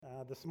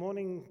This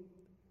morning,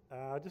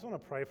 I just want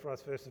to pray for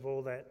us, first of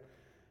all, that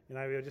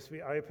we'll just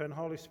be open.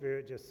 Holy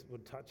Spirit just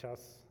would touch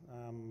us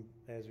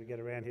as we get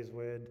around His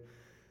Word.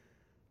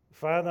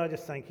 Father, I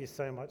just thank You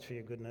so much for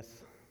Your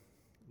goodness.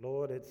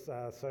 Lord, it's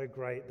so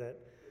great that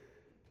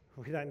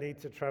we don't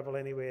need to travel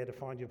anywhere to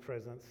find Your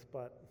presence,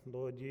 but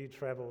Lord, You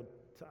travelled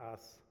to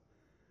us.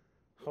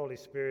 Holy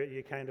Spirit,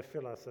 You came to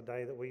fill us the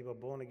day that we were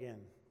born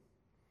again.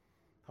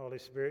 Holy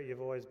Spirit,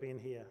 You've always been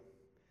here.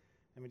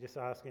 And we just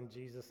ask in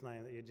Jesus'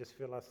 name that You just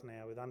fill us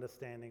now with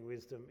understanding,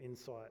 wisdom,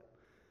 insight.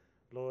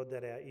 Lord,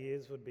 that our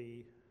ears would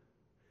be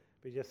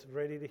just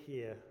ready to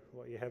hear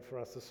what You have for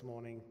us this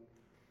morning.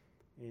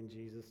 In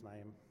Jesus'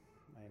 name,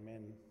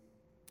 amen.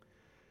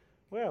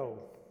 Well,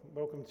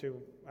 welcome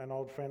to an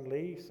old friend,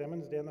 Lee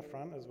Simmons, down the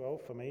front as well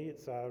for me.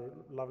 It's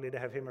lovely to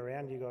have him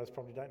around. You guys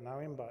probably don't know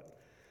him, but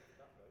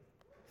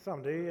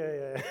some do,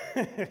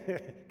 yeah.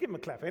 Give him a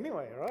clap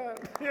anyway, right?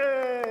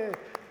 Yeah.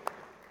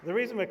 The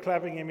reason we're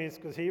clapping him is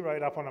because he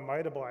rode up on a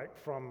motorbike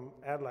from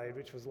Adelaide,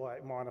 which was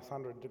like minus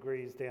 100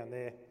 degrees down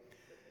there.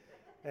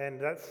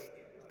 And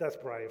that's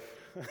brave.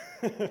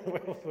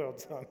 well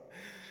done.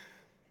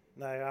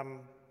 No,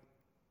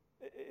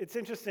 it's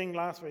interesting.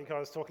 Last week I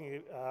was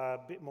talking a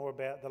bit more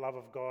about the love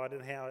of God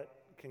and how it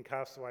can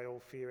cast away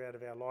all fear out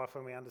of our life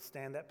when we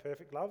understand that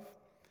perfect love.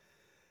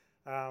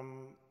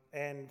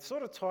 And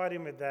sort of tied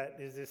in with that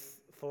is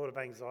this thought of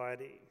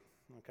anxiety.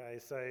 Okay,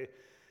 so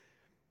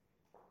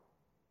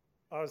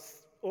I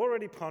was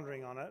already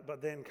pondering on it,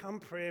 but then come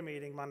prayer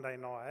meeting Monday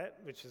night,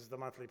 which is the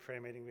monthly prayer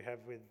meeting we have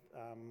with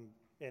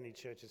any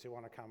churches who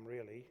want to come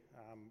really,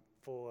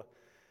 for,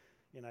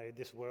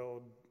 this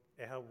world,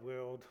 our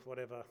world,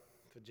 whatever,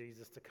 for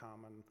Jesus to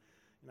come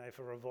and,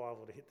 for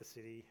revival to hit the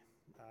city.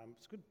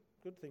 It's a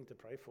good thing to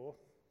pray for.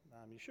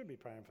 You should be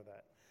praying for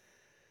that.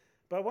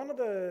 But one of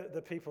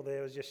the people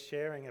there was just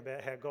sharing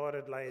about how God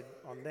had laid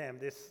on them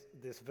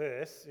this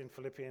verse in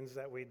Philippians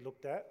that we'd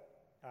looked at,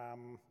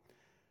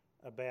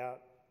 about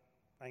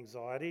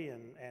anxiety,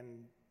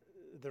 and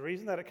the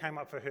reason that it came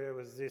up for her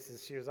was this,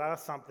 is she was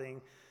asked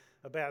something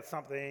about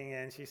something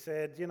and she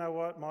said, you know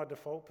what, my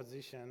default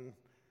position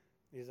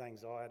is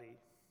anxiety.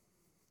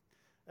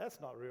 That's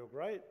not real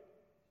great.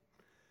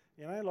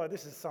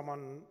 This is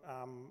someone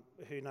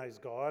who knows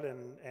God,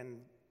 and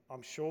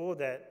I'm sure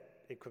that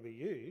it could be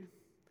you,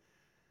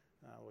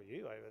 or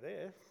you over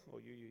there,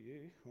 or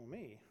you, or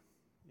me.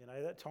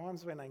 At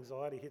times when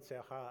anxiety hits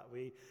our heart,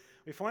 we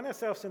find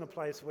ourselves in a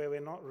place where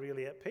we're not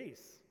really at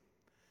peace.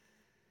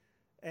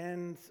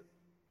 And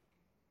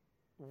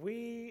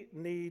we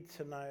need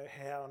to know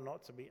how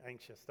not to be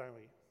anxious, don't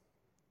we?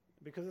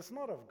 Because it's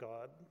not of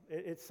God.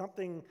 It's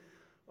something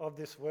of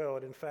this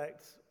world. In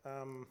fact,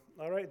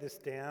 I wrote this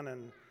down,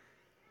 and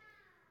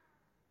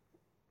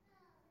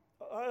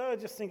I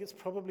just think it's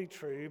probably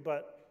true,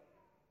 but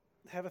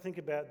have a think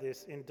about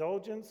this.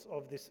 Indulgence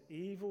of this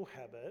evil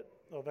habit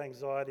of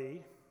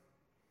anxiety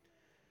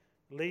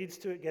leads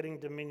to it getting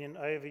dominion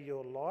over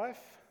your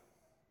life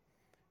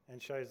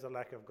and shows the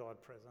lack of God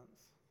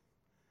presence.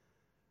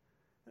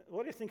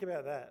 What do you think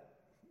about that?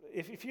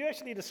 If you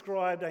actually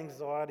described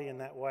anxiety in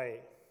that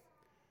way,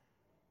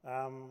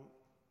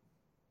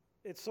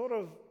 it sort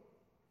of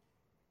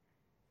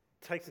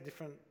takes a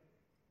different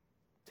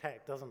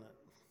tack, doesn't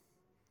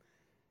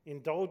it?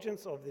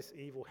 Indulgence of this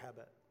evil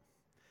habit.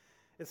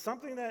 It's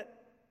something that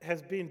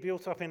has been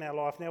built up in our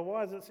life. Now,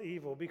 why is it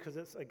evil? Because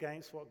it's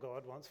against what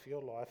God wants for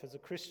your life as a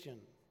Christian.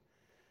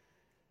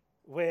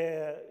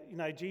 Where,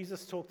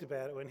 Jesus talked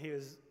about it when he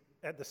was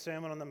at the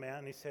Sermon on the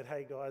Mount. He said,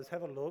 hey guys,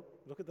 have a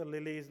look at the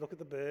lilies, look at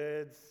the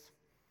birds.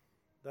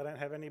 They don't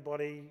have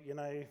anybody,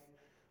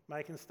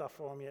 making stuff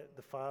for them yet.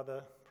 The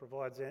Father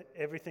provides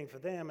everything for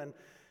them. And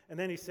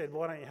then he said,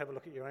 why don't you have a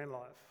look at your own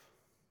life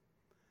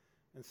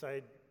and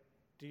say,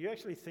 do you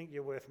actually think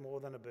you're worth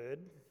more than a bird?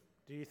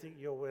 Do you think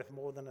you're worth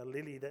more than a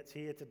lily that's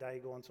here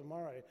today, gone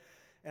tomorrow?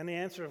 And the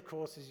answer, of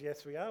course, is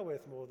yes, we are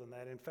worth more than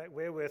that. In fact,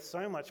 we're worth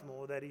so much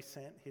more that he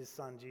sent his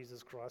Son,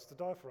 Jesus Christ, to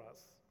die for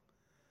us.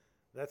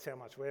 That's how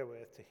much we're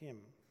worth to him.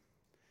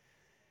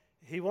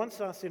 He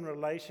wants us in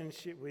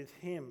relationship with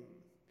him.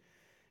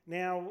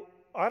 Now,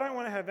 I don't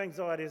want to have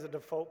anxiety as a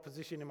default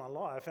position in my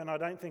life, and I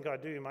don't think I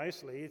do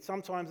mostly.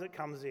 Sometimes it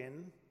comes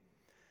in.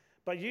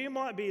 But you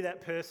might be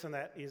that person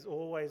that is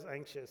always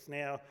anxious.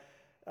 Now,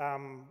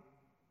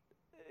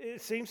 it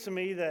seems to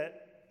me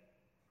that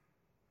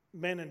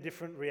men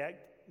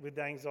react with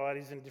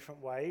anxieties in a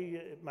different way.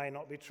 It may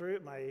not be true,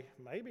 it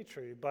may be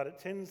true, but it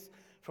tends,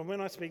 from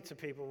when I speak to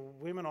people,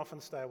 women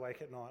often stay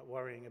awake at night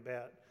worrying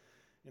about,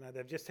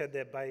 they've just had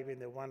their baby and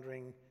they're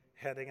wondering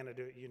how they're going to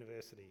do at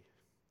university.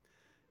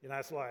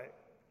 It's like,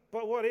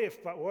 but what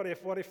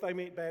if they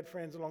meet bad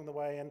friends along the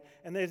way?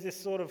 And there's this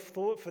sort of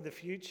thought for the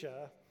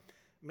future.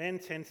 Men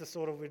tend to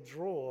sort of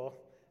withdraw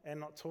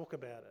and not talk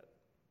about it.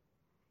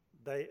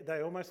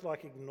 They almost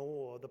like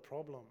ignore the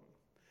problem.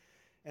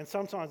 And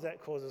sometimes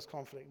that causes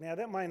conflict. Now,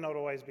 that may not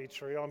always be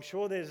true. I'm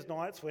sure there's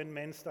nights when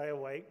men stay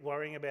awake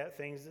worrying about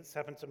things. That's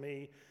happened to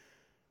me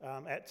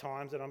at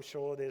times, and I'm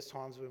sure there's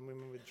times when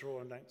women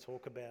withdraw and don't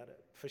talk about it,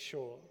 for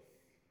sure.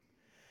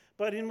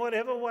 But in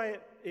whatever way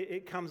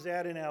it comes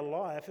out in our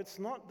life, it's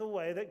not the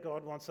way that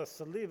God wants us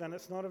to live, and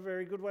it's not a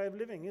very good way of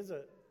living, is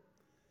it?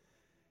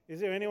 Is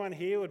there anyone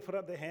here who would put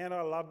up their hand?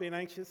 I love being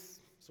anxious.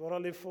 It's what I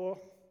live for.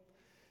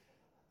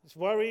 This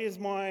worry is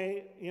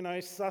my,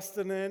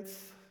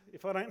 sustenance.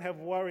 If I don't have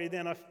worry,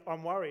 then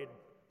I'm worried.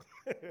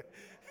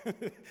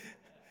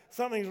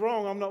 Something's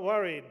wrong, I'm not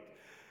worried.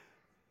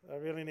 I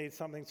really need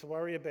something to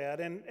worry about.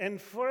 And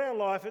for our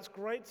life, it's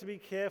great to be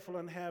careful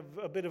and have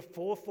a bit of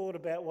forethought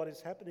about what is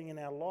happening in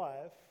our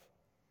life.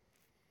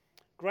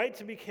 Great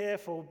to be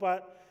careful,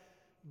 but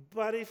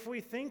if we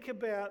think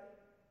about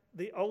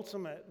the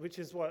ultimate, which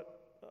is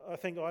what I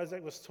think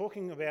Isaac was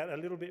talking about a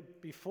little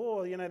bit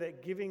before,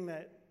 that giving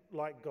that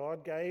like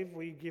God gave,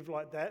 we give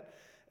like that,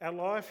 our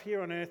life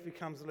here on earth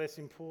becomes less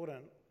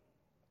important.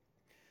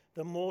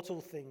 The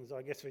mortal things,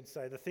 I guess we'd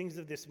say, the things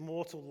of this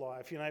mortal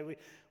life.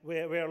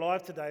 We're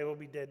alive today, we'll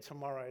be dead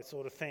tomorrow,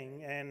 sort of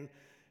thing. And,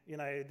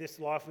 this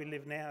life we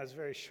live now is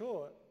very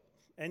short.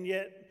 And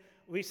yet,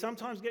 we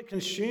sometimes get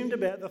consumed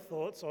about the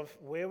thoughts of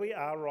where we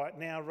are right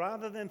now,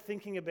 rather than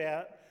thinking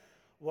about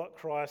what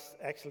Christ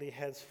actually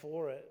has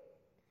for it.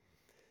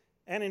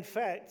 And in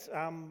fact,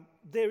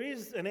 there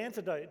is an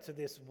antidote to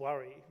this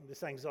worry,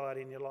 this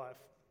anxiety in your life,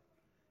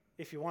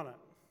 if you want it.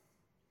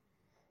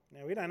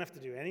 Now, we don't have to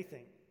do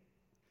anything.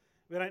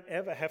 We don't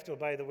ever have to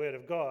obey the word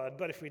of God,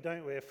 but if we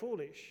don't, we're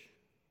foolish.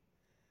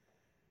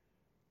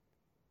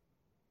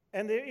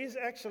 And there is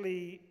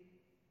actually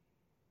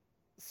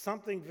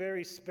something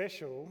very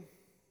special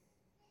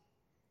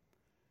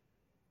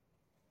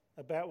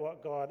about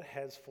what God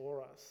has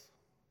for us.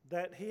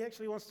 That he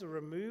actually wants to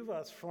remove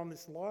us from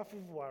this life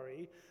of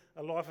worry,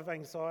 a life of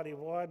anxiety.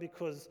 Why?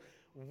 Because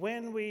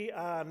when we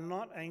are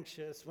not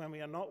anxious, when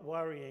we are not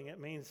worrying, it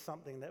means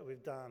something that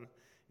we've done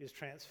is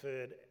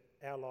transferred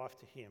our life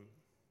to him.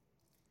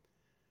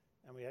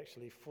 And we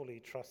actually fully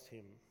trust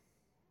him.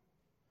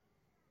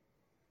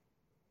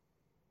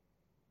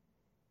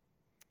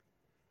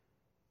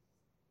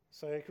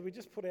 So could we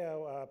just put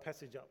our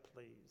passage up,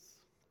 please?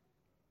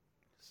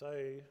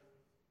 So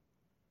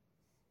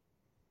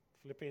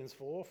Philippians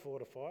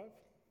 4:4-5.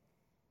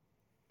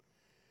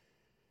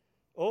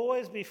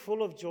 Always be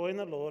full of joy in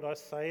the Lord. I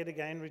say it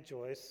again,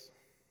 rejoice.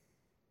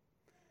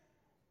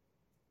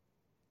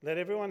 Let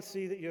everyone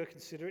see that you are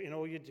considerate in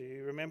all you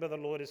do. Remember, the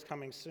Lord is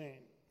coming soon.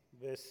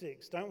 Verse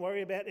 6. Don't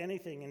worry about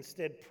anything.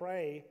 Instead,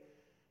 pray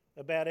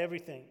about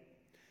everything.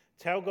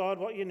 Tell God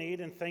what you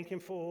need and thank him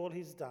for all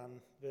he's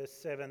done. Verse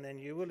 7. Then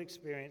you will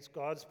experience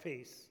God's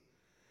peace,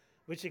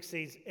 which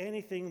exceeds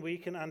anything we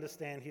can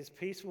understand. His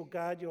peace will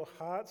guard your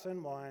hearts and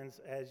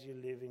minds as you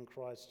live in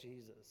Christ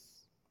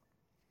Jesus.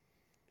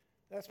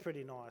 That's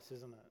pretty nice,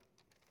 isn't it?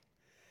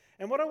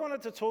 And what I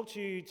wanted to talk to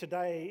you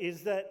today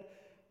is that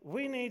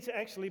we need to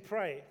actually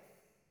pray.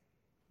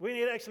 We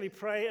need to actually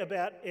pray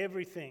about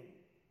everything,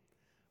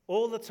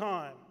 all the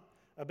time,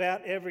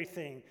 about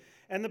everything.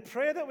 And the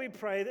prayer that we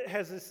pray that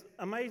has this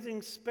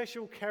amazing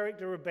special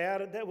character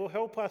about it that will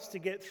help us to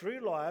get through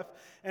life,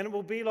 and it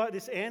will be like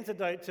this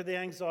antidote to the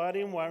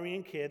anxiety and worry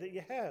and care that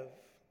you have.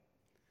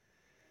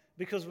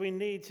 Because we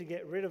need to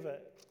get rid of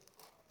it.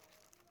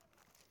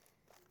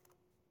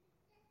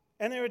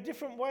 And there are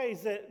different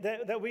ways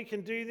that we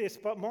can do this,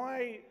 but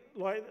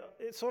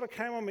it sort of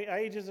came on me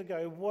ages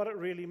ago. What it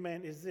really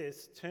meant is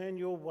this: turn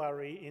your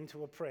worry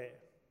into a prayer.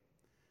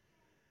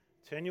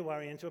 Turn your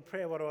worry into a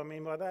prayer. What do I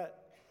mean by that?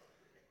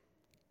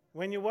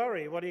 When you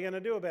worry, what are you going to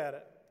do about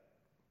it?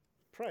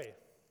 Pray.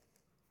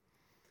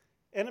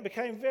 And it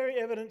became very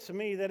evident to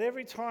me that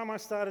every time I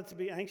started to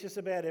be anxious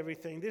about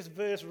everything, this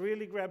verse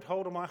really grabbed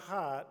hold of my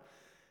heart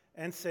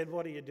and said,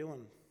 what are you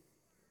doing?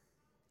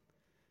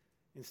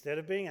 Instead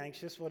of being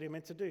anxious, what are you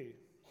meant to do?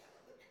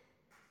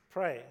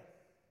 Pray.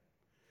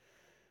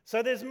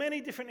 So there's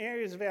many different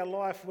areas of our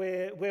life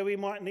where we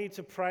might need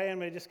to pray, and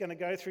we're just going to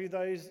go through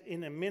those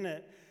in a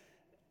minute,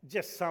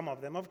 just some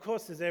of them. Of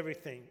course, there's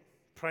everything.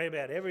 Pray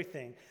about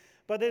everything.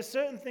 But there's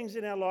certain things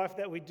in our life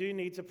that we do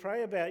need to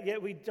pray about,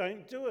 yet we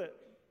don't do it.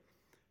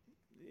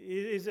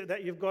 Is it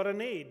that you've got a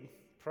need?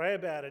 Pray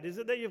about it. Is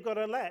it that you've got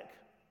a lack?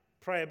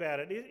 Pray about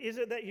it. Is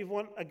it that you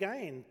want a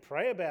gain?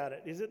 Pray about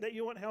it. Is it that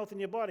you want health in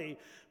your body?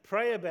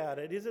 Pray about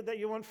it. Is it that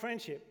you want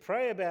friendship?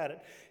 Pray about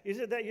it. Is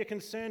it that you're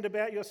concerned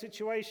about your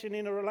situation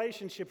in a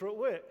relationship or at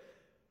work?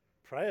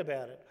 Pray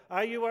about it.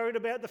 Are you worried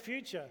about the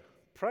future?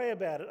 Pray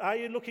about it. Are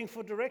you looking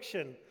for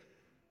direction?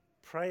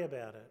 Pray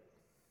about it.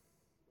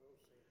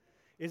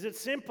 Is it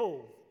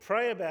simple?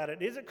 Pray about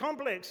it. Is it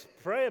complex?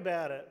 Pray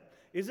about it.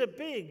 Is it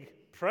big?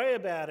 Pray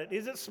about it.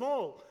 Is it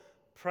small?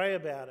 Pray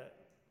about it.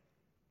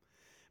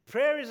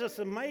 Prayer is this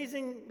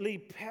amazingly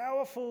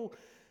powerful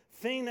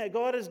thing that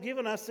God has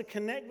given us to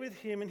connect with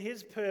him and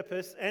his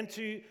purpose, and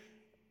to,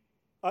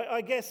 I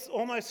guess,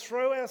 almost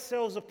throw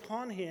ourselves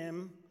upon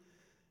him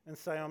and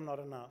say, I'm not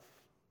enough.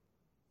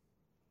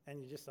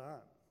 And you just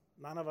aren't.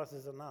 None of us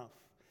is enough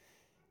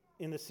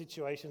in the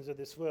situations of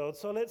this world.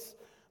 So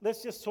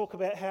let's just talk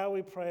about how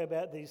we pray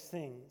about these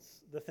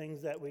things, the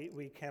things that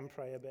we can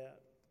pray about.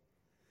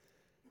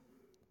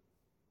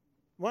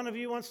 One of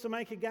you wants to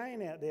make a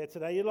gain out there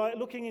today. You're like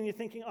looking and you're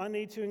thinking, I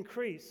need to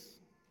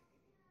increase.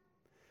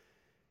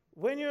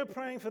 When you're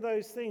praying for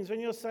those things, when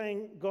you're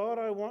saying, God,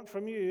 I want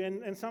from you,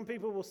 and some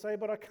people will say,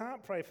 but I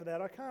can't pray for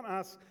that. I can't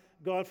ask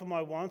God for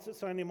my wants,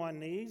 it's only my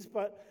needs.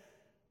 But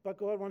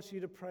God wants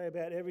you to pray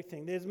about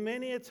everything. There's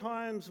many a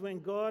times when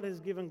God has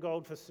given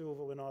gold for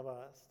silver when I've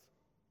asked.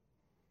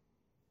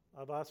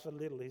 I've asked for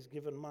little, he's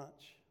given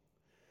much.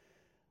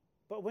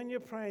 But when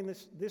you're praying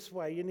this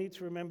way, you need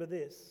to remember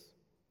this.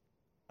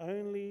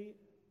 Only,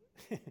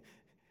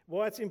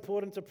 why it's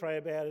important to pray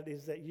about it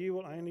is that you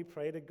will only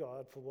pray to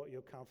God for what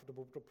you're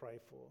comfortable to pray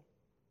for.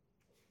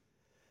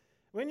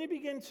 When you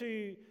begin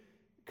to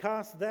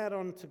cast that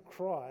onto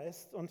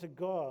Christ, onto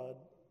God,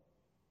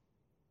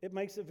 it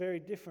makes it very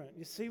different.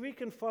 You see, we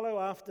can follow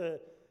after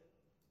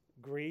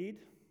greed.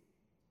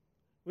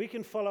 We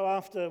can follow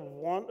after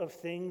want of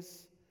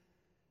things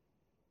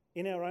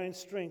in our own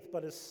strength.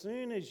 But as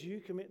soon as you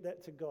commit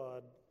that to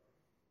God,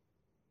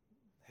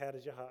 how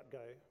does your heart go?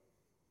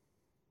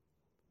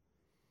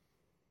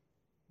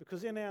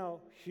 Because in our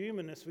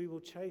humanness, we will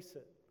chase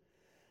it.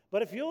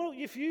 But if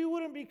you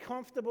wouldn't be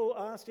comfortable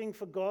asking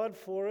for God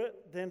for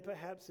it, then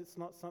perhaps it's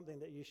not something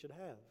that you should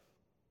have.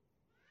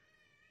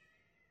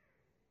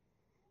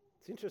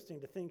 It's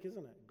interesting to think,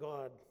 isn't it?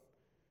 God,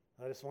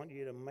 I just want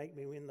you to make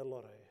me win the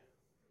lotto.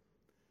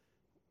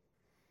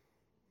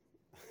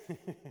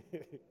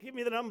 Give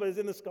me the numbers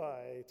in the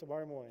sky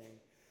tomorrow morning.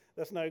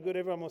 That's no good,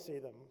 everyone will see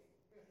them.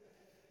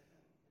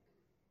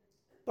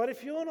 But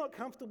if you're not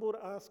comfortable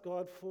to ask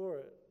God for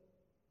it,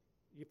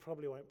 you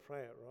probably won't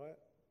pray it, right?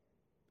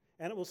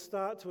 And it will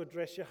start to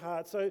address your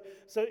heart. So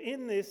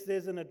in this,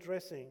 there's an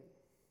addressing.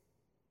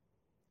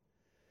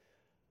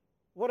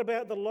 What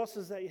about the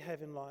losses that you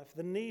have in life,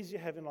 the needs you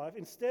have in life?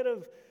 Instead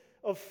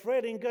of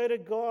fretting, go to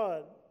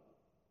God.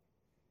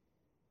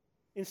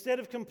 Instead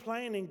of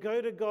complaining,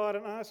 go to God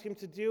and ask Him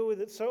to deal with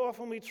it. So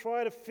often we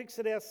try to fix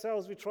it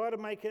ourselves. We try to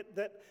make it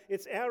that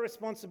it's our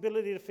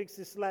responsibility to fix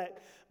this lack.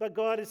 But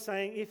God is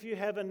saying, if you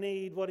have a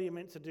need, what are you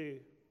meant to do?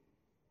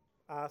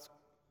 Ask,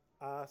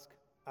 ask,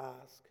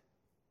 ask.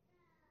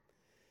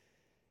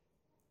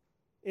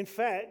 In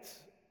fact,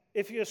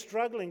 if you're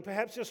struggling,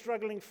 perhaps you're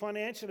struggling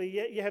financially,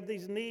 yet you have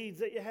these needs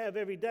that you have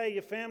every day.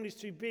 Your family's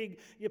too big,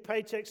 your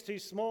paycheck's too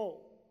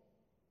small.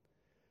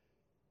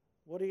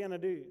 What are you going to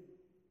do?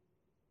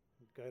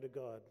 Go to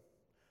God.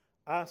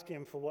 Ask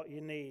Him for what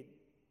you need.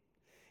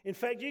 In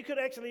fact, you could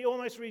actually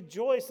almost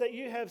rejoice that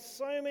you have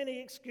so many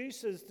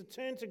excuses to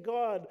turn to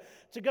God,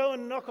 to go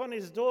and knock on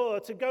His door,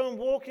 to go and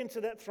walk into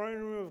that throne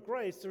room of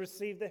grace to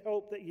receive the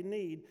help that you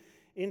need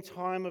in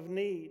time of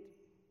need.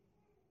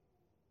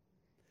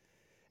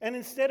 And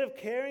instead of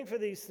caring for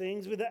these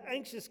things with an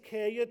anxious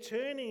care, you're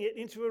turning it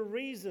into a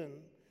reason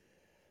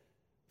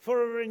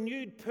for a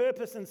renewed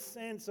purpose and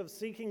sense of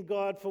seeking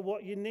God for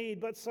what you need.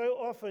 But so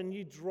often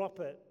you drop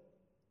it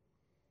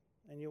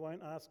and you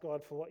won't ask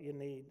God for what you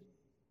need.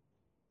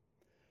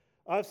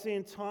 I've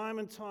seen time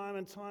and time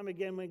and time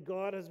again when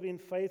God has been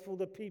faithful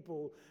to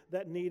people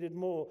that needed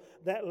more,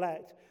 that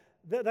lacked,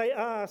 that they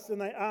asked and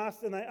they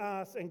asked and they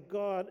asked, and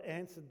God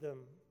answered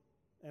them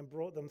and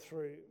brought them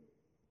through.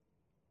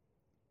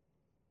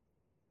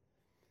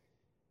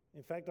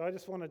 In fact, I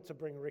just wanted to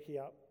bring Ricky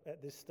up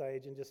at this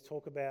stage and just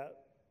talk about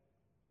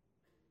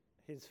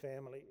his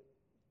family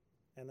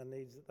and the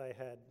needs that they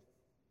had.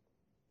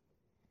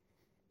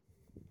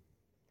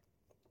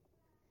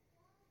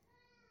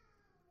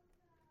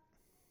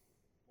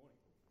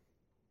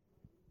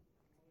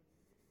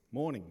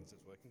 Morning. Is it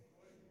working?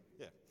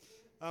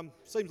 Yeah.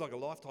 Seems like a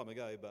lifetime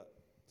ago, but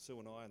Sue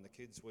and I and the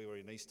kids, we were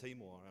in East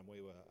Timor and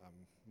we were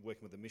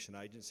working with the mission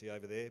agency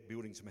over there,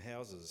 building some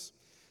houses.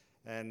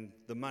 And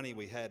the money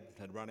we had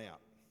run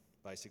out,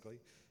 basically.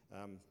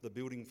 The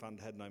building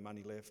fund had no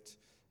money left.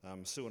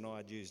 Sue and I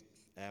had used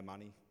our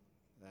money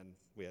and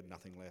we had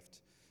nothing left.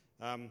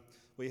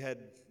 We had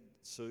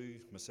Sue,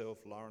 myself,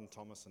 Lauren,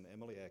 Thomas and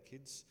Emily, our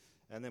kids.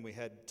 And then we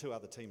had 2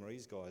 other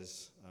Timorese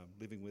guys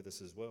living with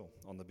us as well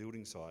on the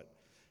building site.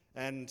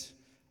 And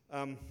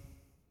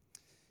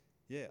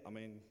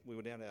we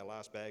were down to our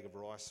last bag of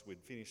rice.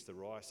 We'd finished the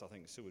rice. I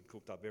think Sue had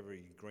cooked up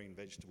every green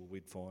vegetable we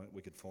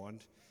could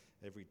find,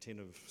 every tin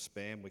of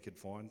Spam we could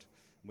find.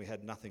 We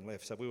had nothing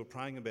left. So we were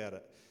praying about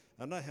it.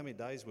 I don't know how many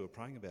days we were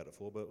praying about it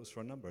for, but it was for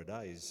a number of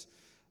days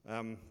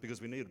because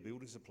we needed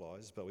building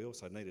supplies, but we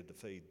also needed to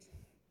feed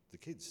the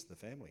kids, the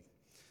family.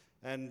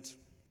 And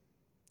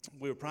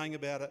we were praying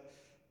about it,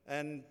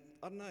 and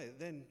I don't know,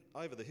 then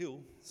over the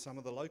hill, some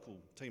of the local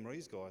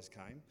Timorese guys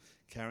came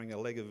carrying a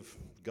leg of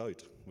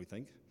goat, we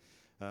think,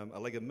 a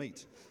leg of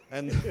meat.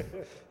 And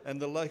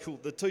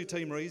the 2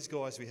 Timorese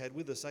guys we had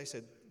with us, they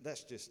said,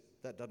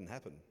 that doesn't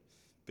happen,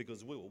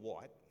 because we were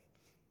white,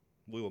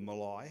 we were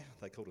Malay,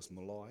 they called us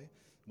Malay,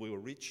 we were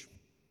rich,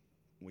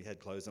 we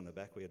had clothes on our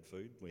back, we had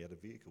food, we had a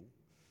vehicle.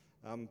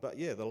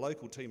 The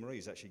local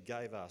Timorese actually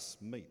gave us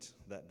meat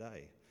that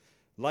day.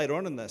 Later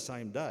on in that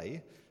same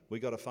day, we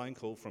got a phone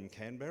call from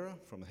Canberra,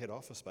 from the head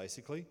office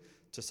basically,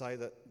 to say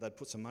that they'd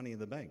put some money in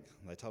the bank.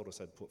 They told us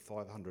they'd put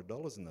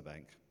 $500 in the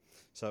bank.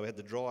 So we had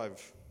to drive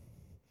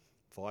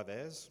 5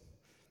 hours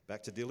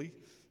back to Dili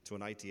to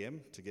an ATM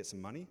to get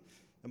some money.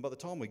 And by the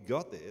time we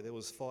got there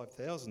was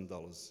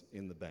 $5,000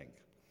 in the bank.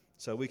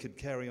 So we could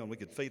carry on, we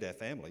could feed our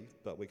family,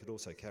 but we could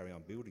also carry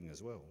on building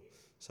as well.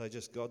 So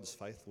just God's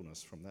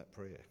faithfulness from that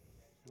prayer.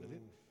 Is that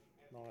it?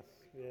 Nice,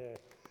 yeah.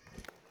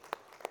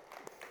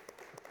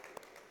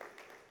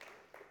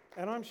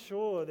 And I'm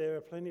sure there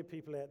are plenty of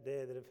people out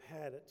there that have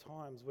had at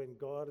times when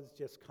God has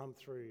just come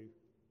through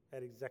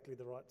at exactly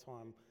the right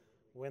time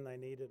when they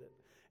needed it.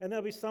 And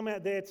there'll be some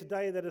out there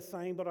today that are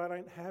saying, but I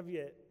don't have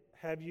yet.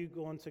 Have you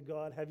gone to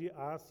God? Have you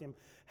asked Him?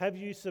 Have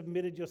you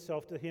submitted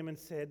yourself to Him and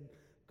said,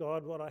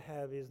 God, what I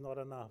have is not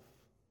enough.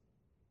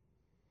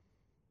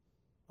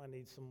 I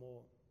need some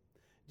more.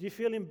 Do you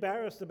feel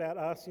embarrassed about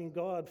asking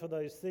God for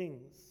those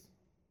things?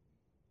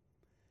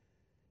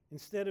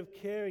 Instead of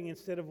caring,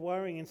 instead of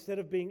worrying, instead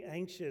of being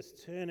anxious,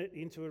 turn it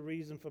into a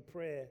reason for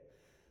prayer.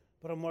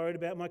 But I'm worried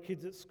about my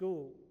kids at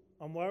school.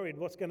 I'm worried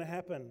what's going to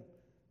happen.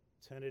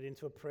 Turn it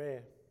into a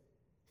prayer.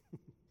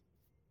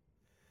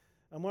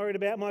 I'm worried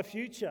about my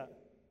future.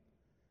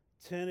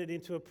 Turn it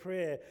into a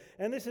prayer.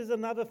 And this is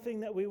another thing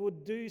that we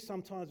would do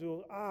sometimes. We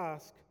will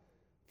ask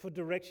for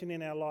direction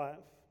in our life.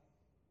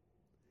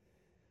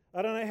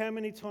 I don't know how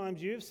many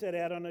times you've set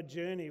out on a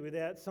journey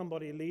without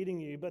somebody leading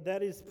you, but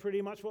that is pretty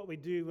much what we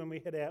do when we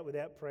head out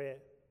without prayer.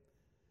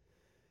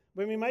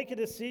 When we make a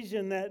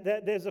decision that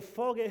there's a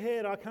fog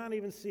ahead, I can't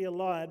even see a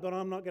light, but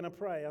I'm not going to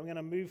pray. I'm going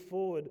to move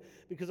forward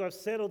because I've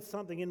settled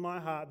something in my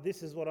heart.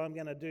 This is what I'm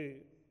going to do.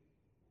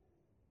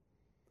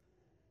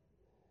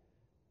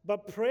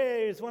 But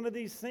prayer is one of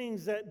these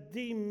things that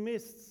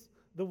demists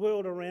the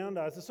world around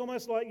us. It's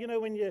almost like,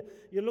 when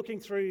you're looking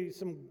through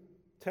some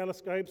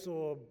telescopes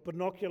or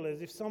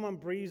binoculars, if someone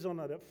breathes on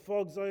it, it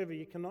fogs over,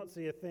 you cannot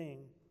see a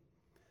thing.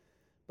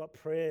 But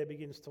prayer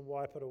begins to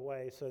wipe it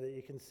away so that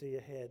you can see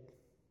ahead.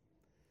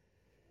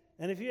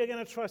 And if you're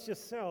going to trust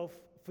yourself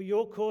for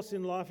your course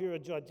in life, you're a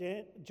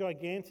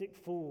gigantic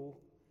fool,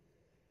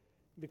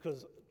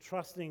 because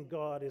trusting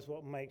God is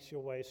what makes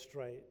your way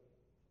straight.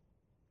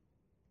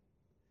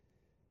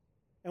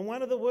 And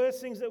one of the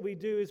worst things that we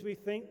do is we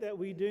think that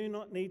we do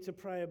not need to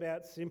pray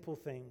about simple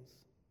things.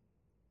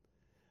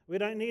 We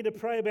don't need to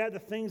pray about the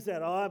things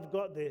that I've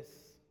got this.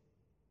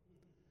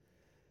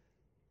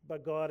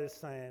 But God is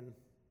saying,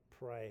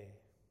 pray.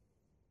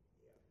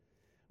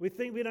 We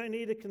think we don't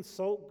need to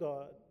consult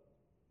God.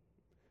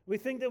 We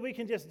think that we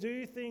can just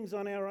do things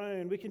on our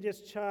own. We can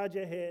just charge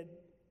ahead.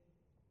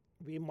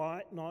 We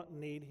might not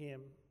need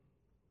Him.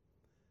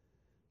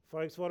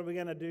 Folks, what are we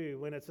going to do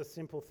when it's a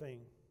simple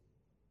thing?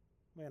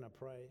 We're going to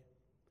pray.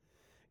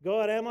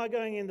 God, am I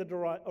going in the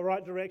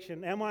right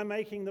direction? Am I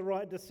making the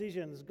right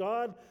decisions?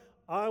 God,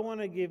 I want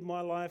to give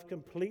my life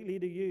completely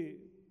to You.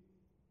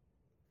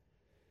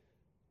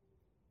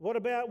 What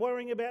about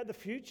worrying about the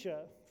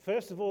future?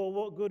 First of all,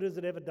 what good has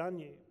it ever done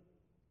you?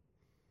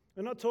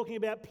 We're not talking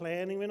about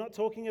planning. We're not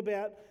talking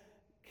about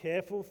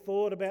careful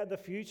thought about the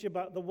future,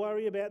 but the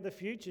worry about the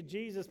future.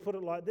 Jesus put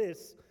it like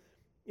this: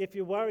 if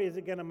you worry, is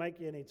it going to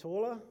make you any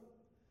taller?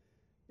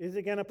 Is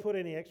it going to put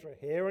any extra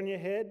hair on your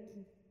head?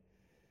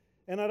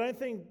 And I don't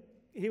think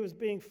He was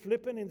being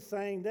flippant in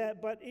saying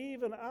that, but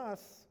even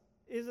us,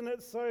 isn't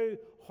it so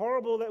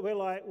horrible that we're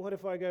like, what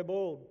if I go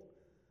bald?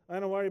 I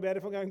don't worry about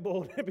if I'm going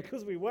bald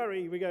because we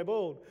worry, we go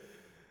bald.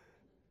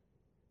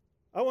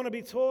 I want to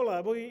be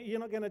taller. Well, you're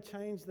not going to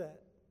change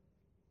that.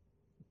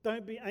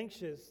 Don't be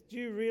anxious. Do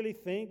you really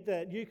think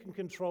that you can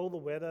control the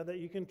weather, that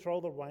you control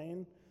the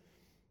rain?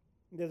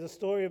 There's a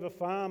story of a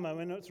farmer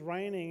when it's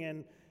raining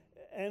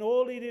and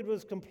all he did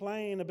was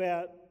complain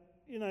about,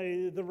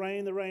 the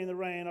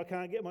rain. I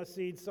can't get my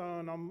seed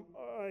sown.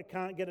 I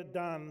can't get it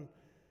done.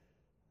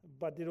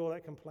 But did all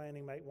that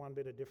complaining make one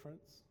bit of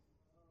difference?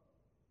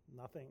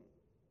 Nothing.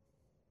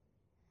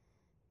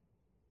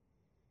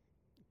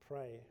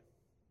 Pray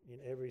in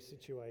every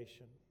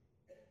situation.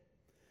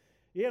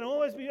 You're going to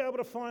always be able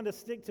to find a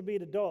stick to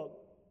beat a dog.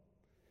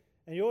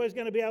 And you're always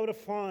going to be able to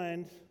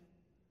find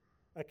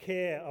a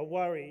care, a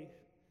worry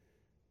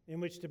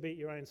in which to beat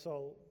your own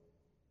soul.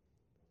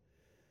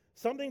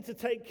 Something to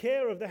take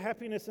care of the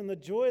happiness and the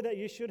joy that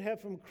you should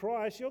have from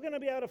Christ. You're going to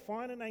be able to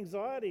find an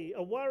anxiety,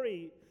 a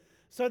worry,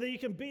 so that you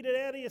can beat it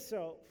out of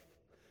yourself,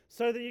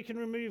 so that you can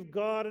remove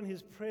God and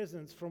His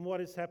presence from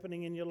what is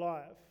happening in your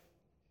life.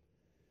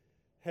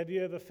 Have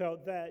you ever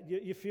felt that?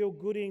 You feel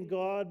good in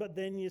God, but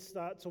then you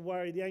start to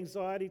worry. The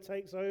anxiety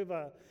takes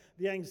over.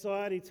 The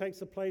anxiety takes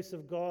the place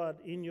of God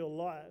in your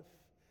life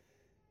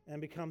and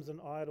becomes an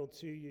idol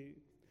to you.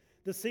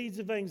 The seeds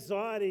of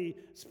anxiety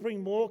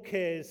spring more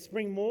cares,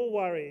 spring more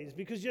worries,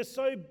 because you're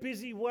so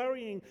busy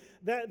worrying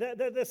that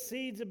the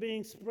seeds are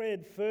being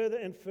spread further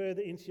and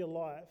further into your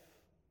life.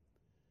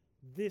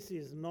 This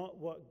is not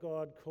what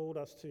God called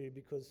us to,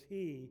 because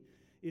He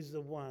is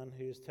the one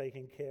who is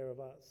taking care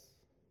of us.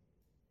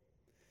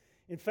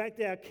 In fact,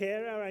 our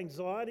care, our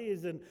anxiety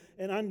is an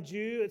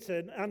undue, it's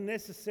an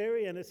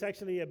unnecessary, and it's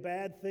actually a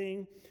bad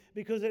thing,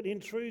 because it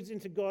intrudes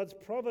into God's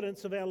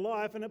providence of our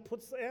life and it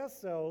puts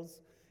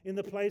ourselves in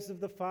the place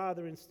of the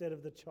father instead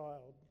of the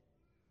child.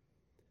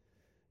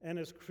 And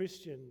as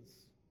Christians,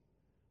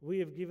 We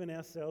have given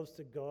ourselves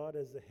to God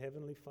as the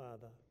Heavenly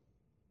Father.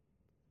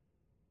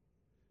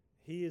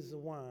 He is the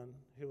one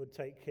who would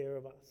take care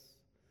of us.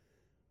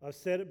 I've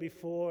said it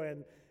before,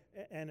 and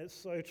it's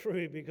so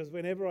true, because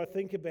whenever I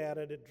think about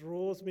it, it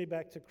draws me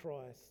back to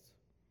Christ.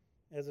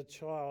 As a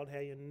child, how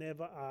you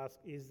never ask,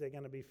 is there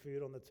going to be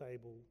food on the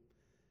table?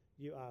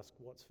 You ask,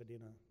 what's for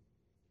dinner?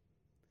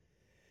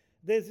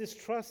 There's this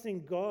trust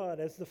in God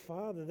as the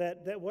Father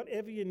that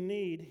whatever you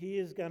need, He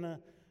is going to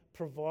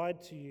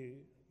provide to you.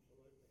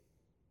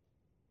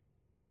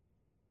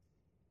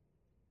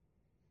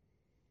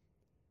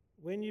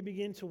 When you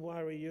begin to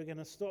worry, you're going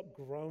to stop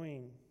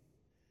growing.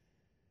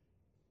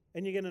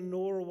 And you're going to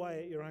gnaw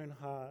away at your own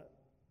heart.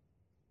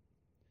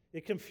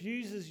 It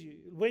confuses you.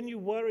 When you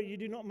worry, you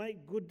do not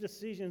make good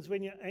decisions.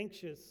 When you're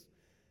anxious,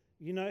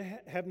 you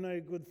have no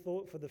good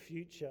thought for the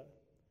future.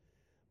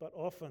 But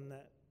often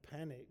that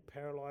panic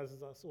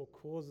paralyzes us or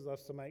causes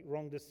us to make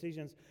wrong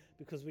decisions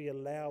because we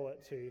allow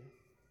it to.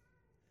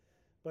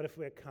 But if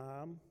we're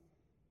calm,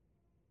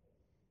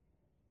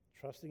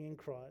 trusting in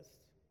Christ,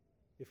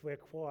 if we're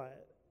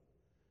quiet,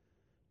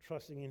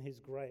 trusting in His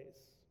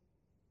grace,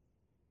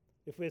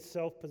 if we're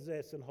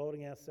self-possessed and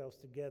holding ourselves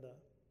together,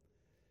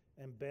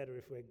 and better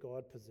if we're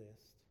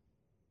God-possessed,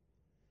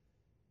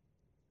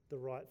 the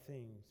right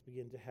things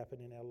begin to happen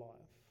in our life.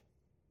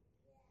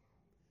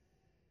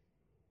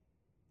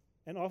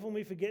 And often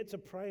we forget to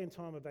pray in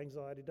time of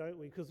anxiety, don't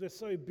we? Because we're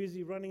so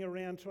busy running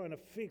around trying to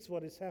fix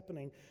what is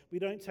happening, we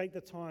don't take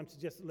the time to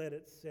just let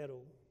it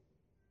settle.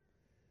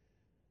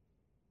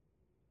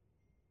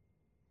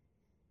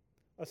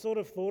 I sort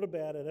of thought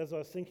about it as I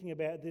was thinking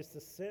about this,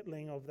 the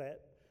settling of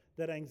that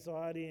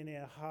anxiety in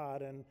our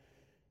heart. And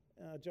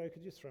Joe,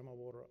 could you throw my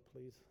water up,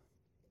 please?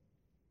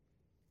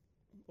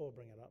 Or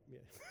bring it up, yeah.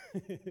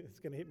 It's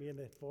going to hit me in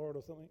the forehead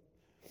or something.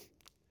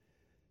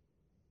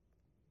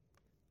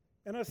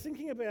 And I was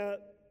thinking about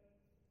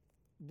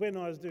when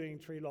I was doing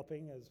tree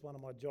lopping as one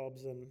of my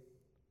jobs, and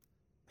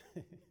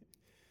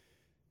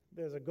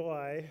there's a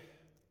guy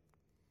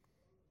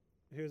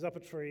who was up a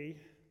tree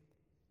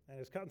and he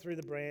was cutting through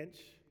the branch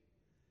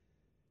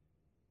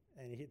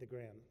and he hit the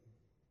ground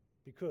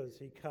because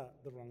he cut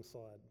the wrong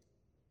side.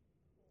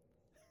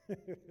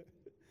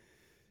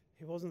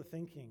 He wasn't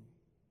thinking.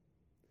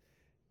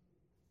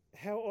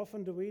 How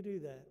often do we do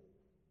that?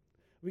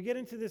 We get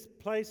into this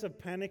place of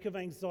panic, of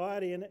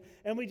anxiety,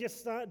 and we just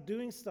start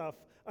doing stuff,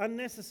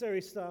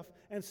 unnecessary stuff,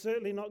 and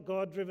certainly not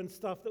God-driven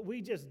stuff, that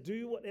we just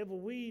do whatever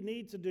we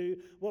need to do,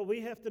 what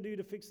we have to do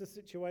to fix the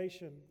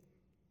situation.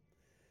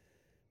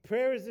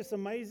 Prayer is this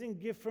amazing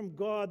gift from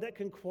God that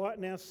can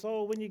quieten our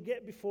soul when you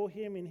get before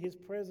Him in His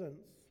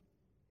presence.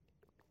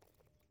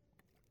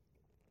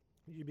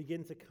 You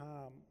begin to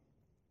calm.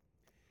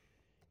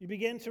 You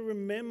begin to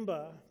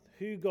remember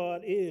who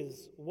God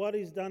is, what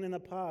He's done in the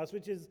past,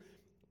 which is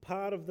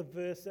part of the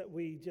verse that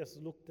we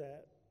just looked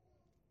at.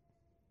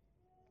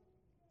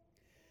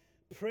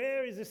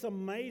 Prayer is this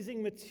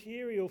amazing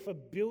material for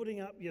building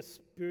up your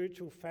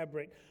spiritual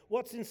fabric.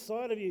 What's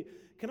inside of you?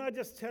 Can I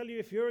just tell you,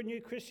 if you're a new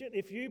Christian,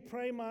 if you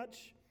pray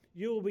much,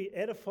 you will be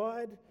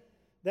edified.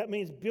 That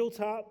means built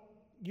up.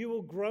 You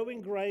will grow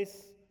in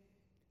grace,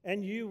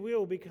 and you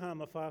will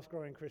become a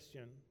fast-growing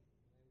Christian.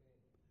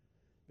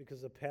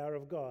 Because the power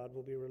of God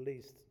will be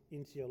released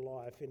into your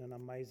life in an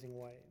amazing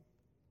way.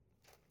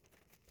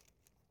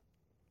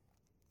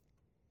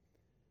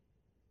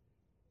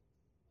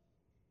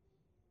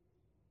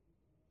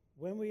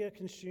 When we are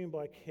consumed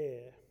by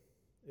care,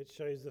 it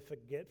shows the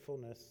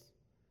forgetfulness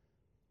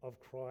of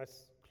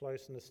Christ's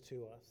closeness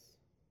to us.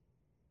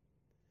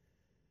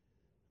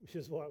 Which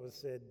is why it was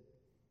said,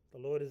 the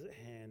Lord is at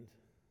hand.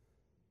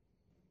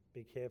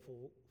 Be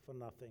careful for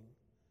nothing,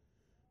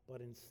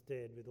 but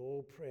instead, with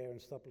all prayer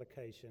and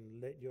supplication,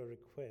 let your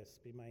requests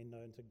be made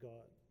known to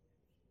God.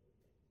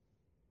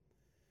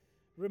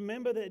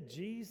 Remember that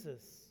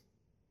Jesus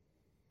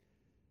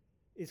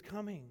is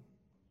coming.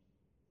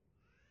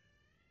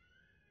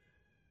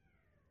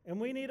 And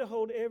we need to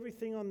hold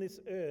everything on this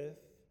earth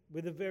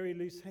with a very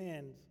loose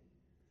hand.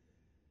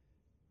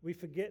 We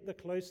forget the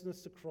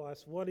closeness to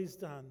Christ, what He's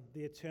done,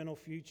 the eternal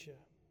future,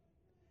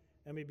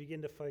 and we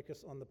begin to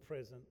focus on the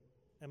present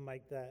and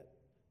make that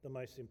the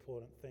most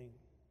important thing.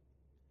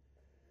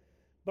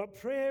 But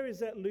prayer is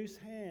that loose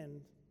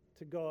hand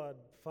to God.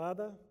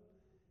 Father,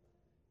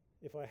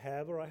 if I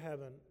have or I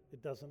haven't,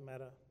 it doesn't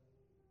matter.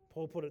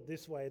 Paul put it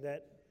this way,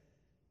 that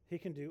he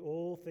can do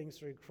all things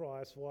through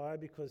Christ. Why?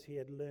 Because he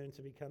had learned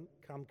to become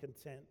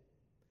content.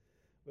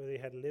 Whether he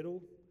had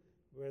little,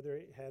 whether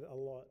he had a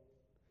lot,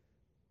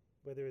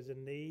 whether he was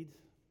in need,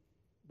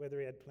 whether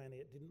he had plenty,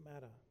 it didn't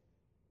matter.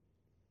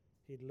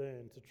 He'd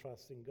learned to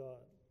trust in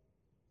God.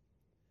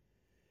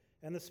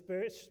 And the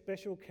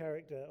special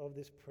character of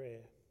this prayer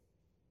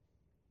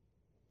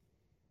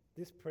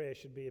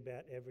should be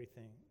about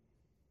everything.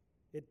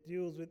 It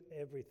deals with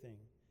everything.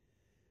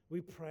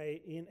 We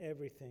pray in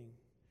everything.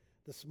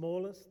 The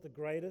smallest, the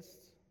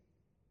greatest.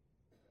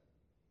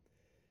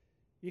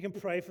 You can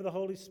pray for the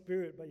Holy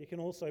Spirit, but you can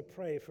also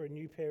pray for a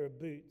new pair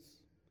of boots.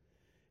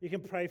 You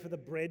can pray for the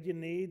bread you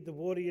need, the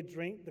water you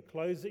drink, the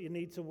clothes that you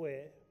need to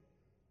wear.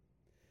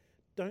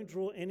 Don't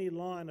draw any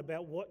line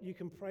about what you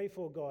can pray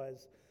for,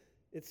 guys.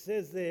 It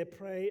says there,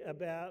 pray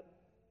about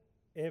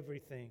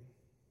everything.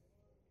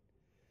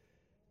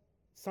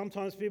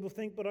 Sometimes people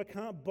think, but I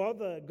can't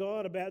bother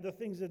God about the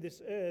things of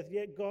this earth,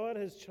 yet God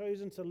has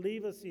chosen to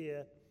leave us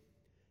here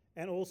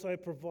and also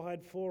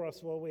provide for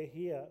us while we're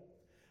here.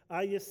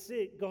 Are you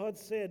sick? God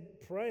said,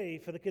 pray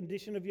for the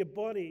condition of your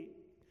body.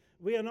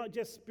 We are not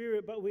just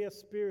spirit, but we are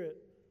spirit,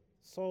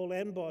 soul,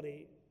 and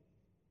body.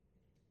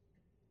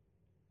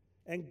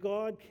 And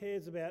God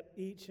cares about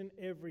each and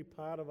every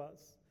part of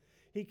us.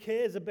 He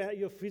cares about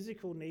your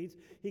physical needs.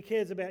 He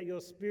cares about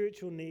your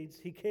spiritual needs.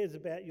 He cares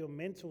about your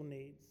mental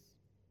needs.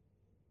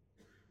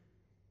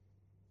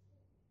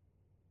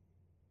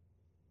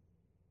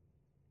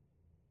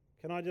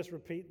 Can I just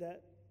repeat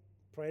that?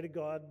 Pray to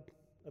God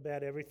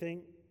about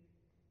everything.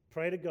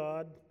 Pray to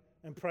God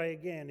and pray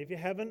again. If you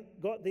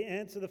haven't got the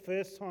answer the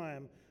first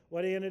time,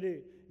 what are you going to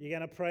do? You're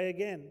going to pray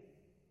again.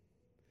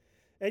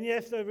 And you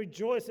have to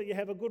rejoice that you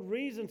have a good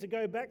reason to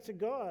go back to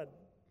God.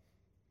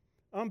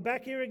 I'm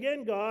back here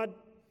again, God.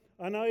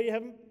 I know you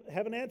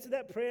haven't answered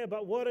that prayer,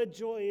 but what a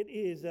joy it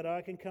is that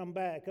I can come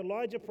back.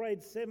 Elijah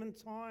prayed 7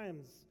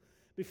 times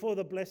before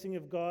the blessing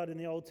of God in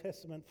the Old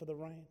Testament for the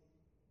rain.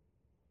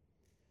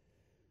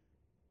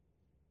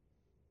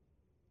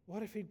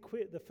 What if he'd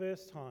quit the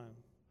first time?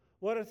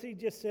 What if he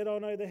just said, oh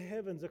no, the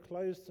heavens are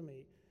closed to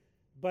me?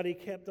 But he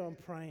kept on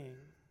praying.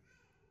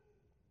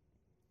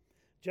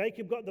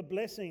 Jacob got the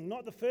blessing,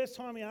 not the first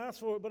time he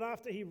asked for it, but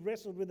after he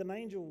wrestled with an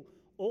angel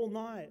all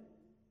night.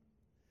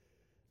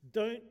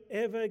 Don't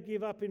ever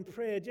give up in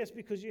prayer. Just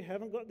because you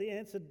haven't got the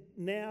answer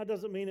now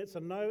doesn't mean it's a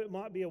no. It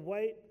might be a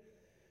wait.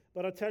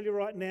 But I tell you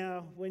right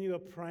now, when you are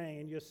praying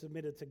and you're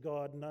submitted to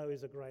God, no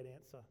is a great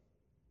answer.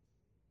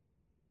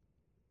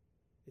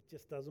 It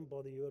just doesn't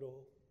bother you at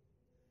all.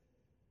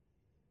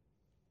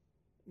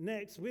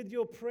 Next, with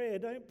your prayer,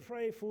 don't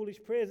pray foolish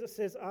prayers. It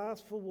says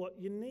ask for what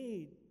you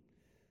need.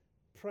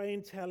 Pray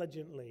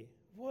intelligently.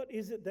 What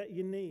is it that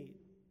you need?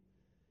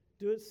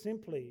 Do it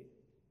simply.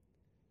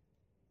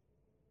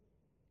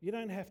 You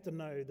don't have to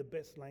know the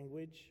best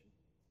language.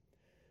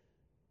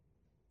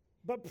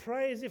 But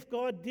pray as if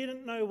God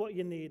didn't know what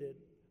you needed.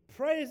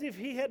 Pray as if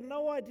He had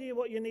no idea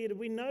what you needed.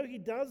 We know He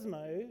does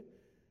know.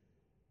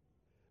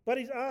 But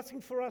He's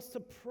asking for us to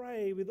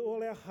pray with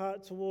all our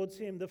heart towards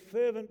Him, the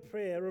fervent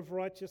prayer of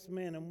righteous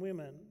men and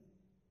women.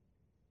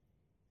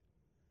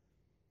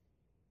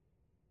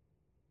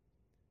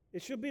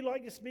 It should be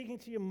like you're speaking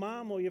to your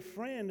mum or your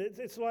friend.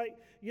 It's like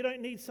you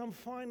don't need some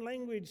fine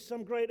language,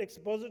 some great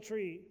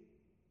expository.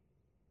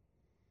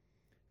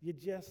 You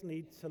just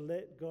need to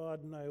let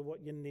God know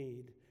what you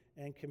need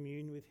and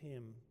commune with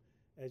Him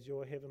as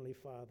your Heavenly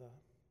Father.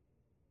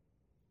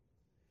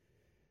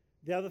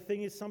 The other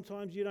thing is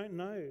sometimes you don't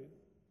know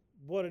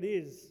what it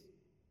is.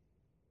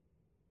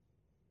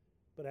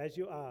 But as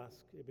you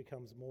ask, it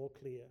becomes more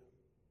clear.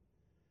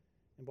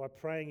 And by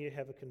praying, you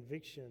have a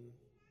conviction,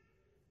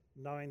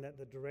 knowing that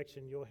the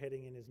direction you're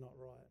heading in is not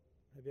right.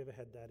 Have you ever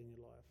had that in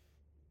your life?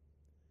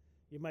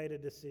 You made a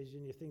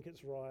decision, you think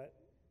it's right,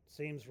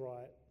 seems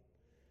right.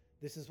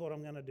 This is what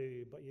I'm going to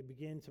do, but you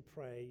begin to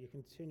pray, you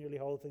continually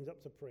hold things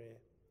up to prayer,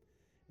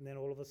 and then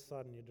all of a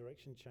sudden your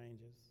direction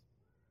changes.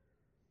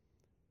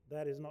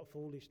 That is not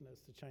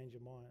foolishness to change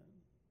your mind.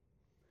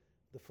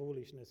 The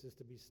foolishness is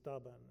to be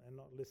stubborn and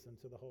not listen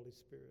to the Holy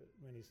Spirit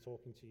when He's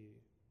talking to you.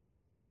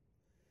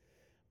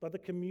 But the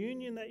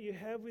communion that you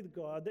have with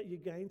God, that you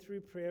gain through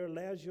prayer,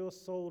 allows your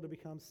soul to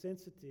become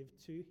sensitive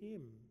to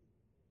Him.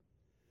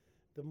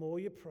 The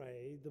more you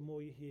pray, the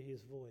more you hear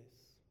His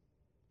voice.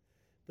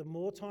 The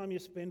more time you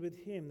spend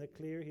with Him, the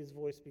clearer His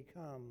voice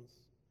becomes.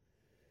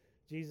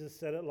 Jesus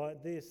said it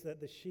like this, that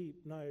the sheep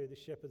know the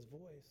shepherd's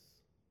voice.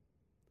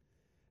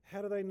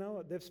 How do they know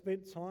it? They've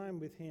spent time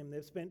with Him.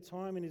 They've spent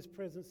time in His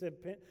presence. They've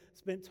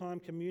spent time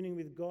communing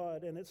with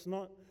God. And it's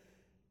not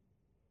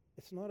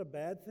a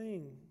bad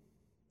thing.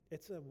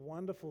 It's a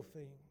wonderful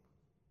thing.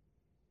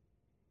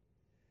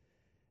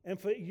 And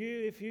for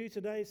you, if you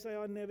today say,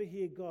 I never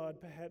hear God,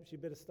 perhaps you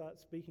better start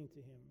speaking to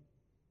Him.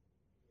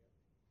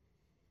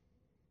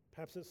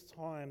 Perhaps it's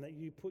time that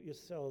you put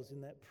yourselves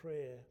in that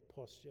prayer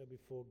posture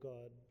before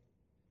God.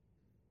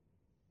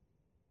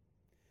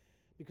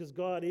 Because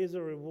God is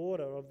a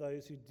rewarder of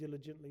those who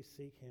diligently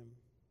seek Him.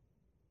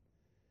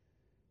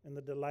 And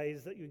the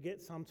delays that you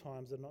get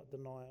sometimes are not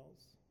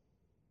denials.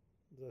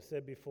 As I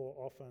said before,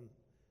 often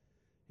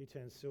He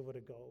turns silver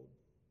to gold.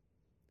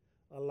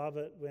 I love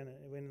it when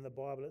in the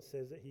Bible it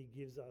says that He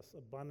gives us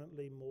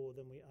abundantly more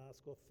than we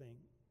ask or think.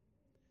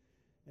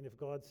 And if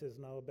God says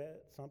no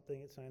about something,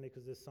 it's only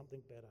because there's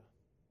something better.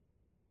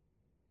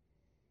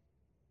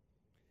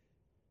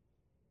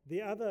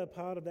 The other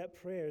part of that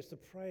prayer is to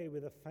pray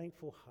with a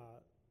thankful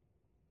heart,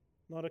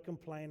 not a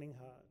complaining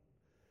heart,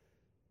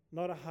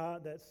 not a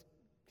heart that's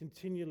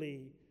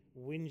continually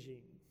whinging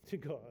to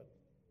God.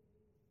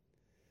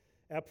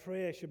 Our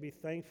prayer should be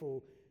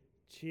thankful,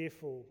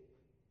 cheerful,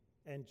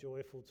 and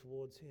joyful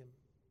towards Him.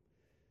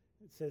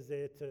 It says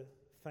there to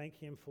thank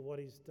him for what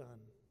he's done.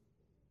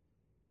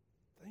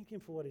 Thank him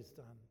for what he's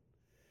done.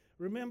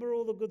 Remember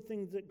all the good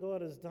things that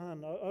God has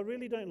done. I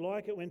really don't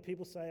like it when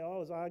people say, oh, I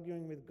was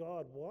arguing with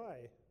God. Why?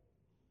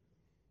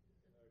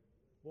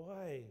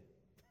 Why?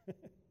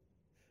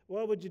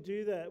 Why would you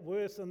do that?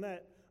 Worse than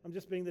that, I'm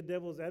just being the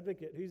devil's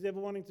advocate. Who's ever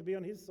wanting to be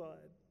on his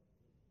side?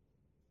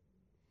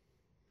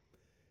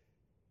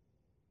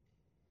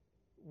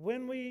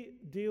 When we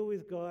deal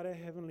with God, our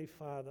Heavenly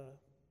Father,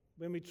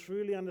 when we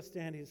truly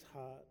understand his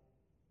heart,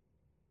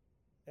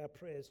 our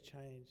prayers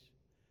change.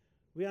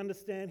 We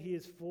understand he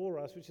is for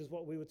us, which is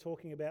what we were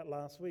talking about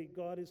last week.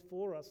 God is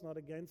for us, not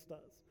against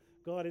us.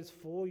 God is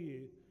for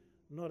you,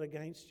 not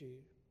against you.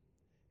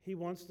 He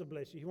wants to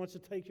bless you. He wants to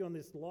take you on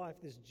this life,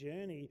 this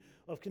journey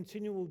of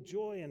continual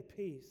joy and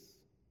peace.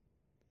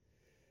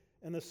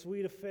 And the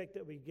sweet effect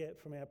that we get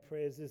from our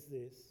prayers is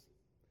this,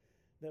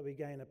 that we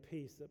gain a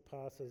peace that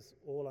passes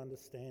all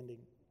understanding.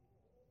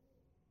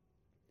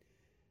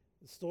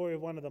 The story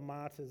of one of the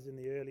martyrs in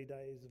the early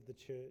days of the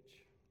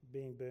church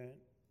being burnt.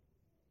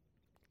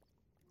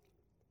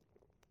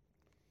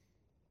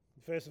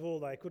 First of all,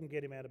 they couldn't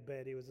get him out of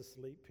bed. He was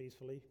asleep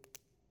peacefully,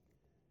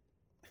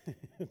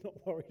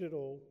 not worried at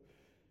all.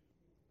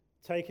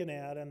 Taken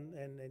out,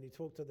 and he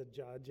talked to the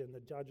judge, and the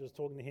judge was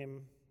talking to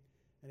him,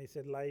 and he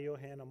said, lay your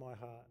hand on my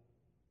heart.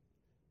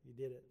 You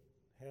did it.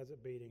 How's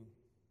it beating?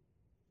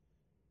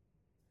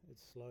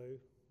 It's slow.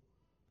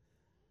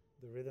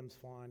 The rhythm's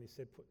fine. He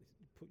said,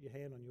 put your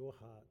hand on your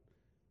heart.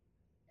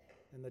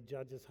 And the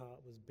judge's heart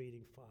was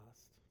beating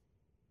fast.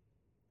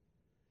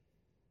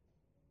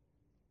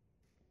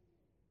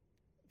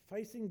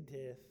 Facing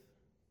death,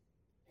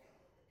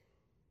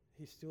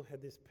 he still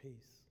had this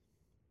peace.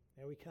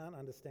 Now, we can't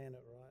understand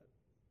it, right?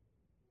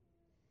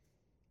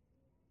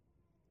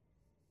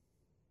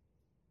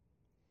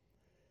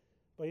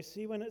 But you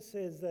see, when it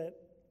says that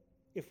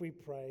if we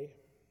pray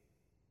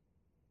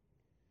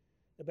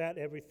about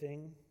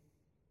everything,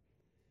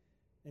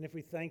 and if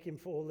we thank him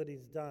for all that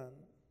he's done,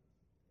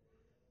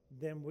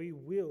 then we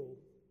will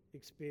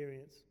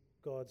experience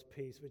God's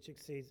peace, which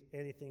exceeds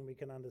anything we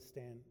can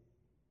understand.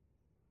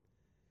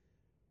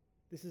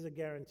 This is a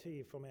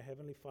guarantee from our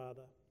Heavenly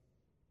Father.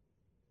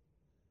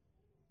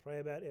 Pray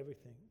about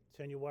everything.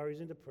 Turn your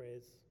worries into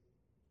prayers.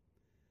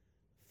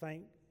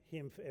 Thank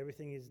him for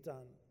everything he's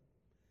done.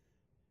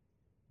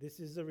 This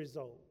is the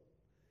result.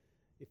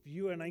 If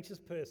you are an anxious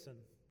person,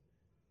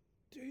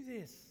 do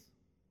this.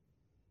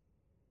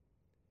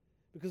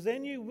 Because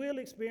then you will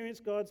experience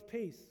God's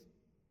peace,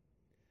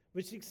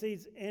 which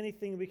exceeds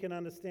anything we can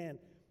understand.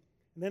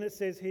 And then it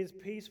says, his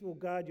peace will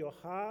guard your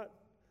heart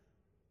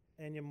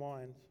and your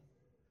mind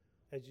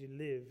as you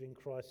live in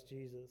Christ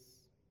Jesus.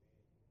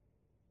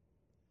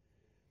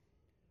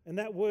 And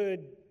that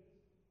word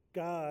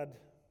guard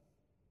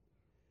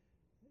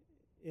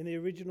in the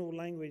original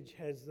language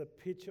has the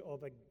picture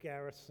of a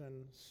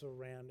garrison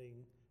surrounding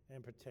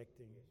and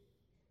protecting.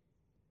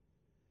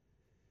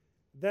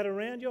 That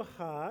around your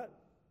heart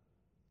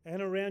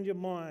and around your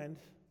mind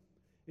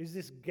is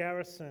this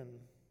garrison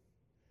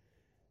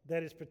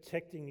that is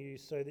protecting you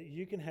so that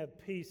you can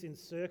have peace in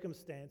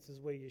circumstances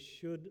where you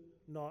should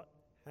not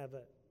have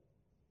it.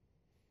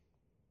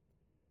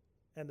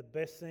 And the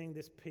best thing,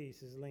 this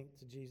peace is linked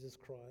to Jesus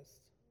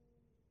Christ.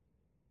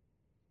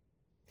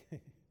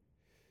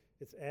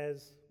 It's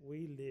as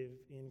we live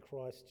in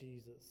Christ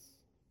Jesus.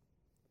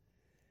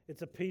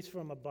 It's a peace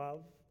from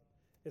above.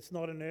 It's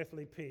not an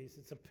earthly peace.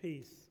 It's a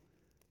peace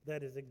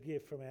that is a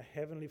gift from our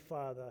Heavenly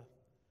Father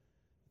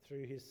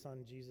through his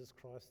Son, Jesus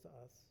Christ, to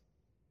us.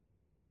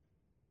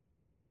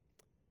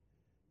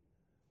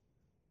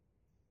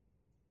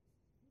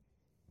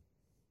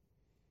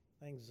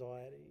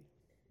 Anxiety.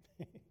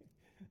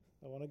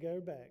 I want to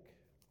go back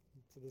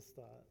to the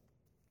start.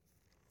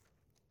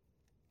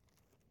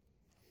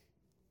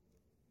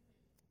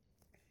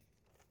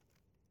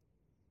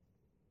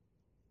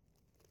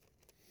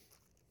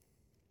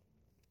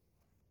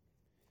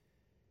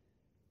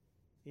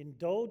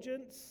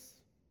 Indulgence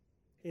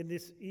in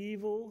this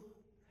evil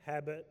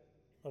habit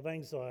of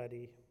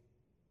anxiety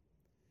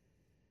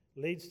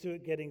leads to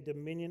it getting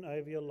dominion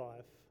over your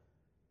life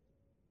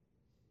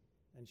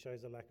and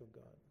shows a lack of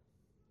God.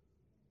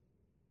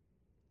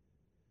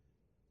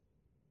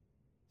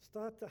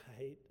 Start to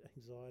hate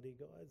anxiety,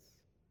 guys.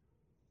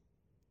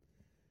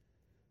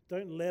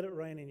 Don't let it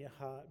reign in your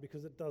heart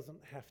because it doesn't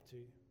have to.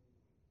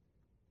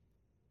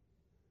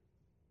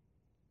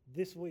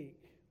 This week,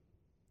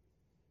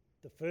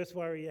 the first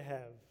worry you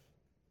have,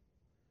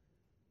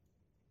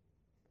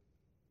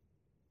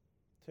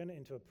 turn it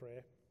into a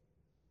prayer.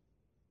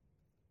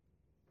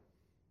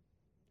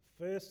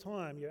 First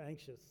time you're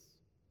anxious,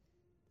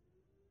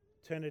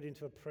 turn it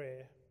into a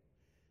prayer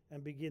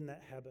and begin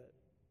that habit.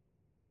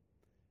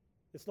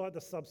 It's like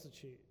the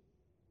substitute.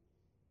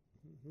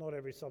 Not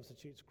every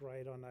substitute's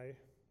great, I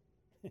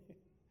know.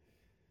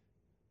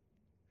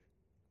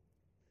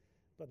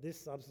 But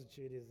this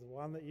substitute is the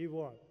one that you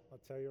want, I'll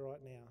tell you right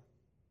now.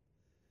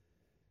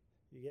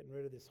 You're getting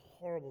rid of this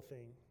horrible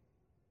thing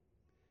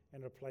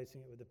and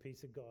replacing it with the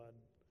peace of God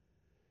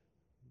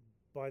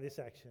by this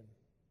action,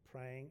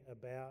 praying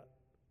about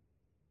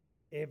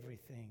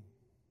everything.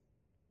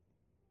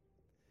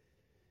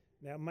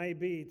 Now, it may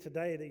be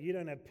today that you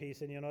don't have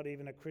peace and you're not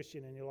even a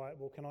Christian and you're like,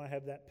 well, can I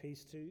have that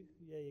peace too?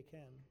 Yeah, you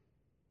can.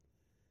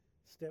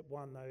 Step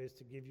one, though, is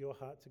to give your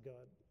heart to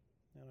God.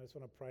 And I just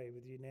want to pray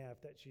with you now,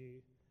 if that's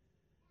you.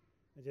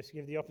 And just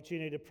give the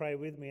opportunity to pray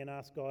with me and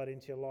ask God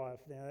into your life.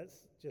 Now,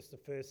 that's just the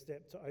first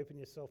step, to open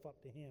yourself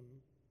up to Him.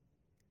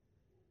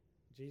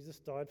 Jesus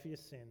died for your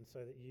sins so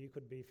that you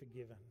could be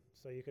forgiven,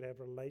 so you could have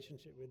a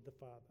relationship with the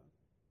Father.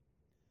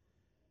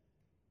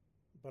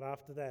 But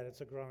after that,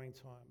 it's a growing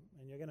time,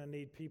 and you're going to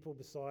need people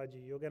beside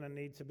you. You're going to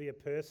need to be a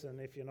person,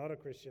 if you're not a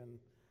Christian,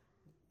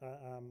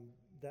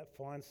 that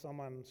finds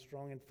someone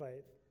strong in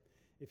faith.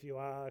 If you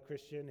are a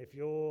Christian, if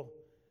you're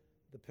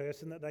the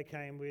person that they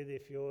came with,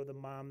 if you're the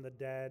mum, the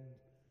dad,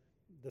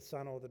 the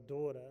son or the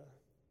daughter,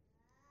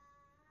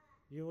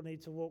 you will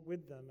need to walk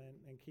with them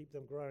and keep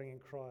them growing in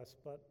Christ.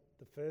 But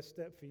the first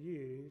step for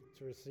you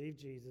to receive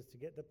Jesus, to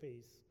get the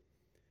peace,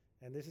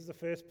 and this is the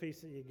first peace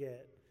that you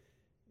get,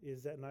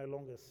 is that no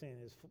longer sin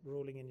is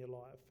ruling in your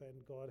life and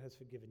God has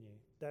forgiven you.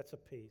 That's a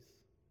peace.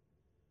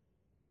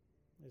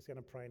 I'm just going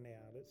to pray now.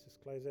 Let's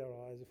just close our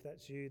eyes. If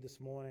that's you this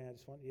morning, I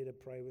just want you to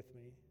pray with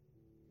me.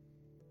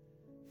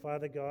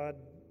 Father God,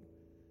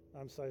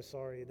 I'm so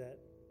sorry that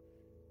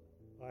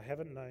I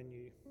haven't known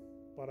you,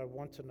 but I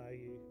want to know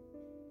you.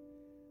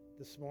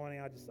 This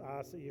morning I just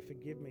ask that you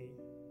forgive me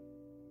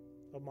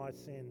of my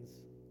sins.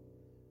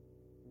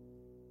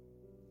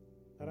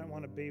 I don't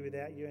want to be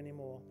without you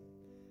anymore.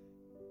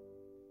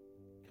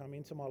 Come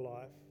into my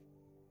life.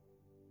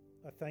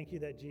 I thank you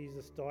that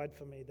Jesus died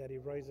for me, that He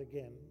rose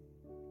again,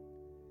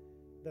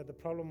 that the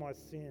problem my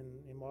sin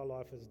in my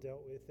life is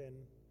dealt with, and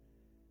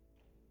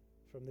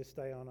from this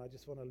day on I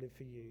just want to live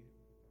for you.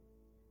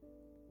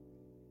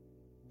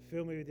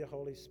 Fill me with your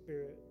Holy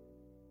Spirit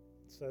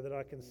so that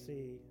I can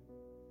see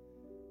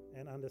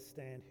and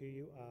understand who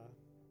you are.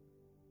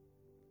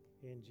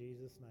 In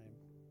Jesus' name,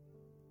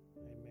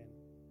 amen.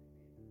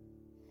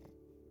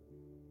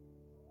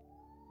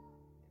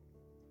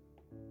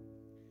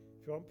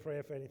 If you want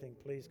prayer for anything,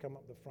 please come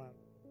up the front.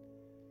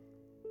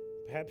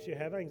 Perhaps you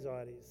have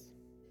anxieties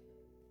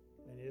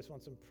and you just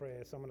want some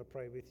prayer, someone to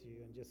pray with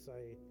you and just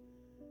say,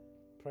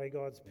 pray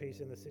God's peace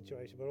in the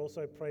situation, but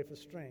also pray for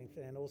strength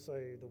and also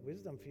the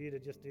wisdom for you to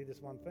just do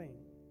this one thing.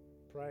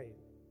 Pray.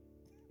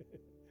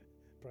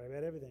 Pray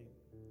about everything.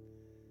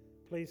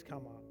 Please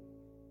come up.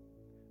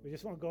 We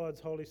just want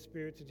God's Holy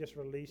Spirit to just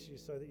release you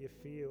so that you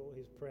feel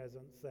His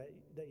presence,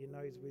 that you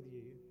know He's with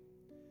you.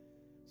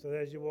 So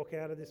that as you walk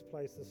out of this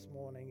place this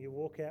morning, you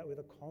walk out with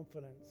a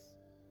confidence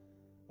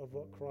of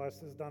what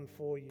Christ has done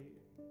for you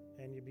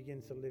and you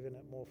begin to live in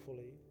it more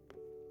fully.